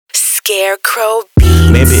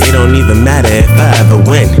Scarecrowbeats. Maybe it don't even matter if I ever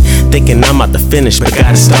win. Thinking I'm about to finish, but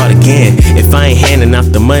gotta start again. If I ain't handing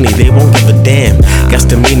out the money, they won't give a damn. Guess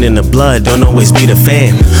the meaning of blood don't always be the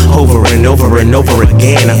fam. Over and over and over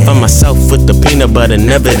again, I find myself with the peanut butter,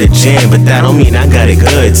 never the jam. But that don't mean I got it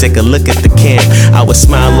good. Take a look at the can. I would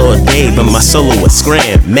smile all day, but my solo would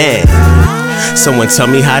scram. Man, someone tell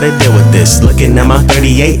me how to deal with this. Looking at my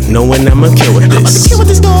 38, knowing I'ma kill with this.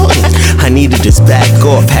 I need to just back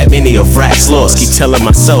off. Had many of racks lost. Keep telling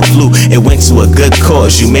myself, Lou, it went to a good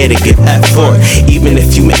cause. You made a good act for it. Even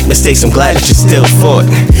if you make mistakes, I'm glad that you still fought.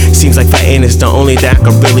 Seems like fighting is the only thing I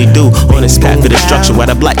can really do. On this path of destruction, why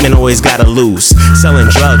the black man always gotta lose. Selling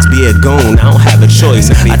drugs, be a goon, I don't have a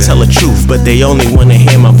choice. I tell the truth, but they only wanna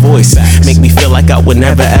hear my voice. Make me feel like I would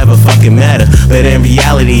never ever fucking matter. But in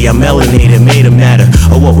reality, I'm melanated, made of matter.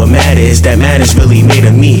 Or what would matter is that man is really made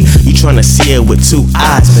of me. You tryna see it with 2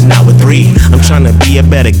 eyes, but not with 3. I'm tryna be a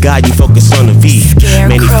better guy, you focus on the V.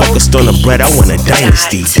 Many focused on the bread, I want a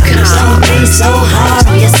dynasty. Don't be so hard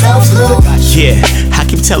on yourself, Lou. Yeah, I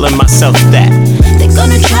keep telling myself that. They're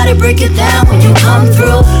gonna try to break it down when you come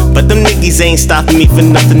through. But them niggas ain't stopping me for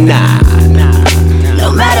nothing, nah.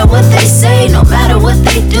 No matter what they say, no matter what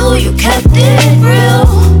they do, you kept it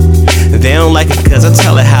real. They don't like it cause I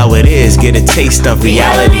tell it how it is. Get a taste of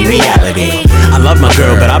reality. I love my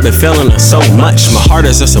girl, but I've been feeling her so much. My heart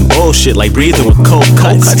is on some bullshit like breathing with cold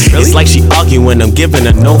cuts. It's like she arguing, I'm giving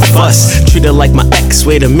her no fuss. Treat her like my ex,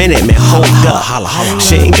 wait a minute, man, hold up.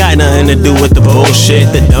 She ain't got nothing to do with the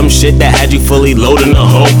bullshit, the dumb shit that had you fully loading the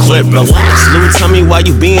whole clip. Relax, Lou, tell me why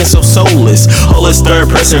you being so soulless. All this third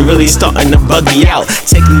person really starting to bug me out.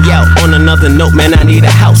 Take me out on another note, man, I need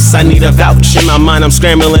a house, I need a vouch. In my mind I'm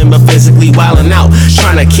scrambling, but physically wilding out.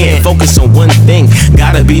 Tryna can't focus on one thing.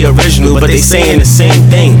 Gotta be original, but they saying the same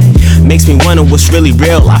thing. Makes me wonder what's really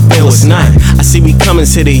real, I feel it's not. I see we coming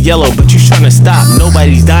to the yellow, but you tryna stop.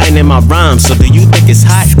 Nobody's dying in my rhymes, so do you think it's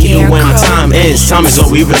hot? Even when time is all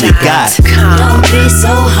we really got. Don't be so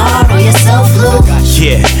hard on yourself, Lou.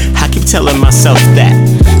 Yeah, I keep telling myself that.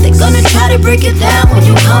 They're gonna try to break it down when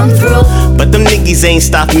you come through. But them niggas ain't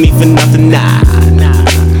stopping me for nothing, nah.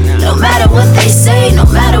 No matter what they say, no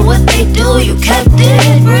matter what they do, you kept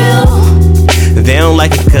it real. They don't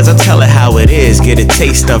like it cause I tell it how it is. Get a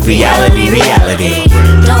taste of reality.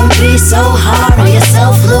 Don't be so hard on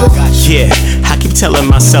yourself, Lou. Yeah, I keep telling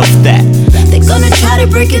myself that. They're gonna try to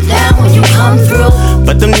break it down when you come through.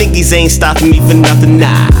 But them niggas ain't stopping me for nothing,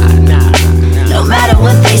 nah. No matter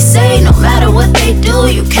what they say, no matter what they do,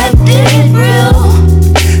 you kept it real.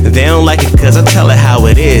 They don't like it cause I tell it how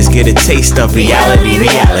it is. Get a taste of reality.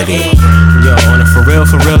 Yo, on a for real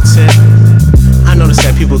tip, I notice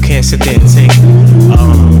that people can't sit there and take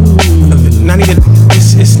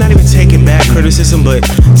it's not even taking bad criticism, but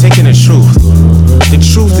taking the truth. The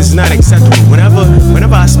truth is not acceptable.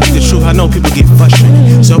 Whenever I speak the truth, I know people get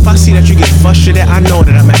frustrated. So if I see that you get frustrated, I know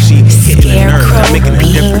that I'm actually hitting a nerve. I'm making a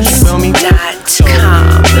difference. You feel me? So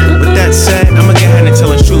with that said, I'm gonna get ahead and tell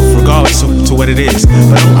the truth regardless to what it is.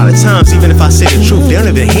 But a lot of times, even if I say the truth, they don't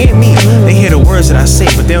even hear me. They hear the words that I say,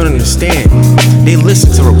 but they don't understand. They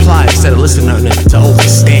listen to reply instead of listening to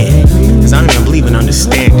understand. Cause I don't even believe in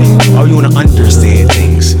understanding. All you wanna understand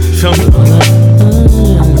things. Feel me?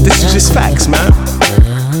 This is just facts, man.